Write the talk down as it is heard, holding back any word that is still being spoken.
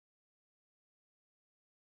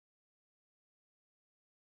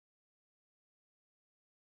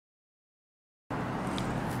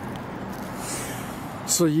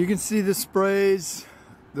So you can see the sprays,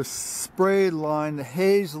 the spray line, the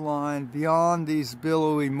haze line beyond these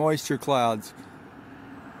billowy moisture clouds.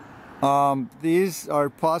 These are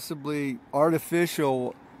possibly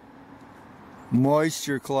artificial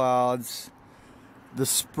moisture clouds. The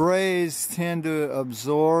sprays tend to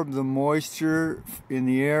absorb the moisture in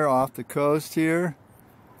the air off the coast here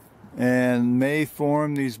and may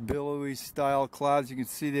form these billowy style clouds. You can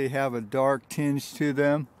see they have a dark tinge to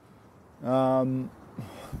them.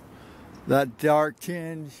 That dark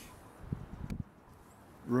tinge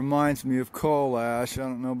reminds me of coal ash. I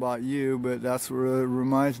don't know about you, but that's what it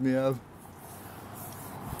reminds me of.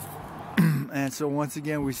 And so once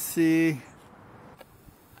again we see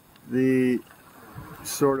the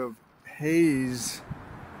sort of haze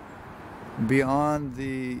beyond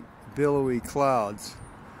the billowy clouds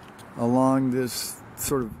along this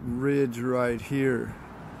sort of ridge right here.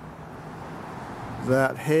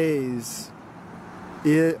 That haze,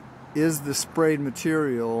 it is the sprayed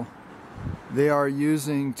material they are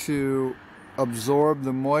using to absorb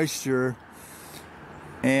the moisture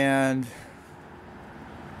and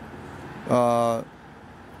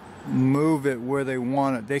move it where they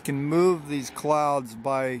want it. They can move these clouds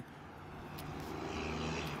by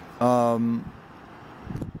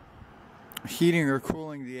heating or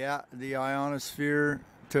cooling the ionosphere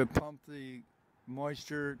to pump the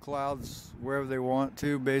moisture clouds wherever they want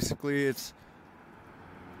to. Basically, it's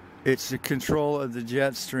the control of the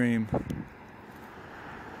jet stream.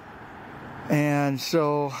 And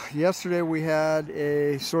so yesterday we had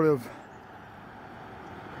a sort of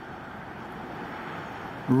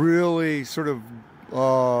really sort of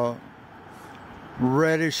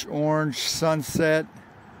reddish orange sunset.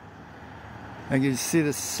 And you can see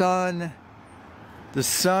the sun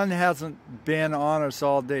hasn't been on us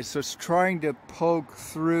all day, so it's trying to poke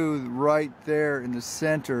through right there in the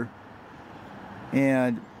center.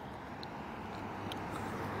 And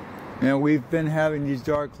we've been having these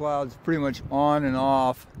dark clouds pretty much on and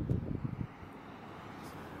off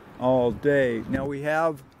all day. Now we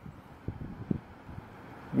have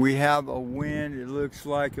a wind. It looks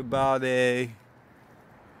like about a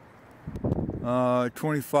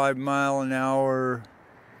 25 mile an hour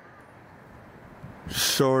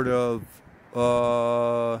sort of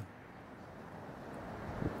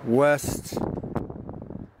west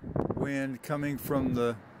wind coming from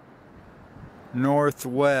the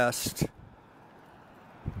northwest.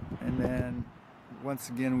 And then once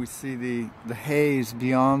again we see the haze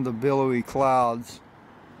beyond the billowy clouds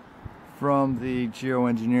from the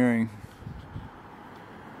geoengineering.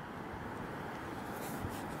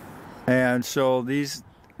 And so these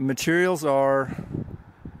materials are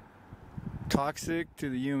toxic to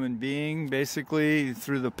the human being. Basically,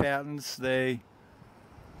 through the patents they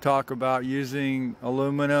talk about using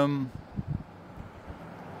aluminum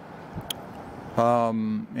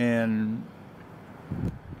and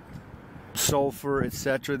sulfur,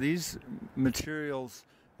 etc. These materials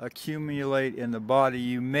accumulate in the body.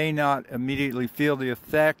 You may not immediately feel the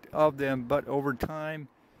effect of them, but over time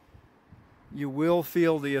you will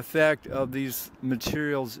feel the effect of these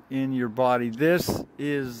materials in your body. These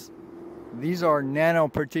are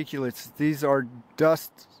nanoparticulates. These are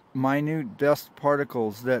minute dust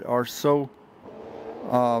particles that are so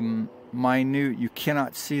minute you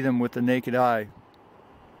cannot see them with the naked eye.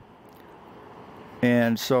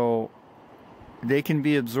 And so they can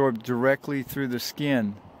be absorbed directly through the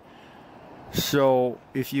skin. So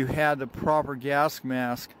if you had the proper gas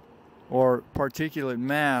mask or particulate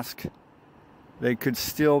mask, they could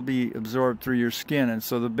still be absorbed through your skin. And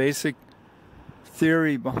so the basic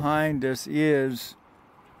theory behind this is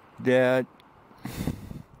that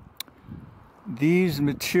these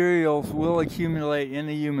materials will accumulate in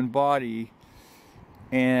the human body,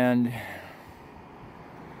 and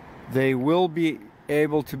they will be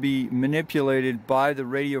able to be manipulated by the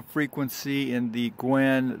radio frequency in the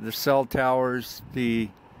Gwen, the cell towers, the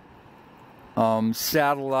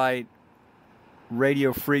satellite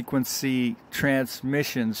radio frequency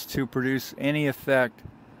transmissions to produce any effect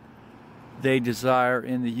they desire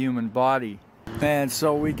in the human body. And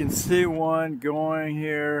so we can see one going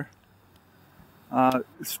here,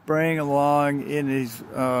 spraying along in these,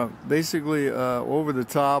 basically over the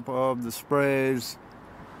top of the sprays,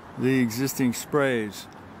 the existing sprays.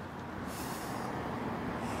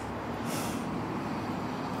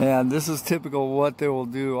 And this is typical of what they will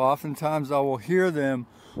do. Oftentimes I will hear them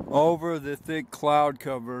over the thick cloud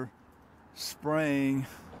cover spraying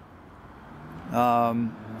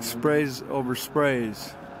sprays over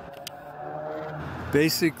sprays.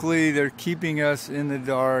 Basically they're keeping us in the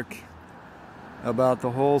dark about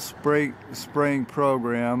the whole spraying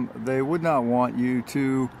program. They would not want you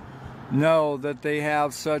to know that they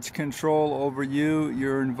have such control over you,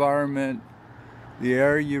 your environment, the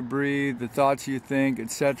air you breathe, the thoughts you think,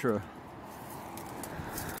 etc.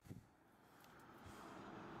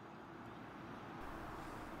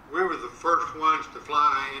 We were the first ones to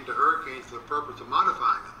fly into hurricanes for the purpose of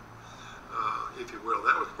modifying them, if you will.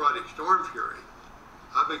 That was Project Storm Fury.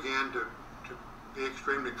 I began to be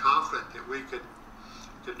extremely confident that we could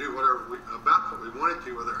do whatever about what we wanted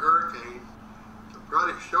to with a hurricane. So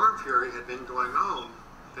Project Storm Fury had been going on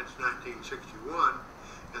since 1961,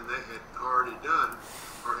 and they had already done,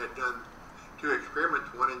 or had done 2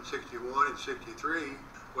 experiments, one in 61 and 63.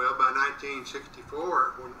 Well, by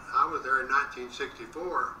 1964, when I was there in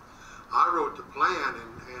 1964, I wrote the plan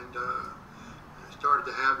and started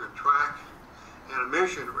to have a track and a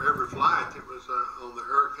mission for every flight that was on the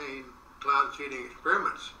hurricane cloud seeding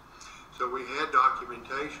experiments. So we had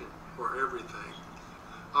documentation for everything.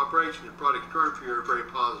 Operations at Project Storm Fury are very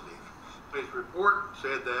positive. His report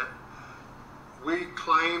said that we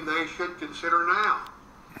claim they should consider now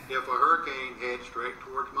if a hurricane heads straight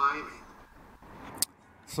towards Miami.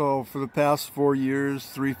 So for the past 4 years,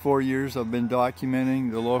 3-4 years, I've been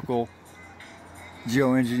documenting the local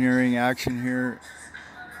geoengineering action here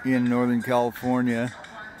in Northern California,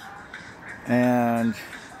 and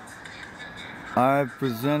I've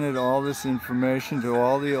presented all this information to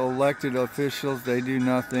all the elected officials. They do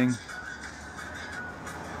nothing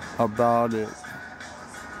about it.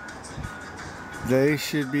 They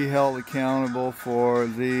should be held accountable for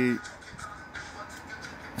the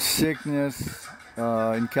sickness.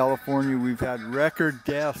 In California, we've had record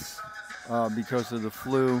deaths because of the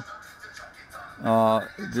flu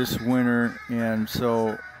this winter, and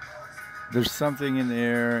so there's something in the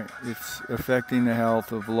air. It's affecting the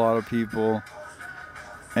health of a lot of people,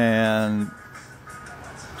 and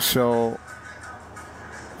so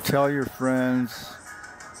tell your friends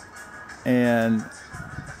and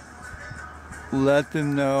let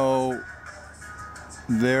them know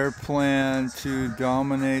their plan to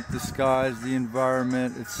dominate the skies, the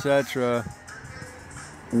environment, etc.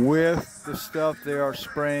 with the stuff they are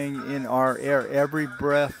spraying in our air. Every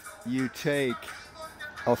breath you take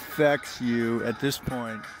affects you at this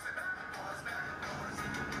point.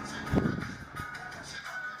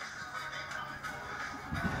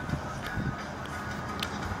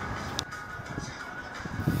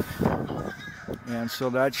 And so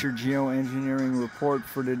that's your geoengineering report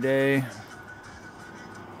for today.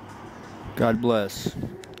 God bless.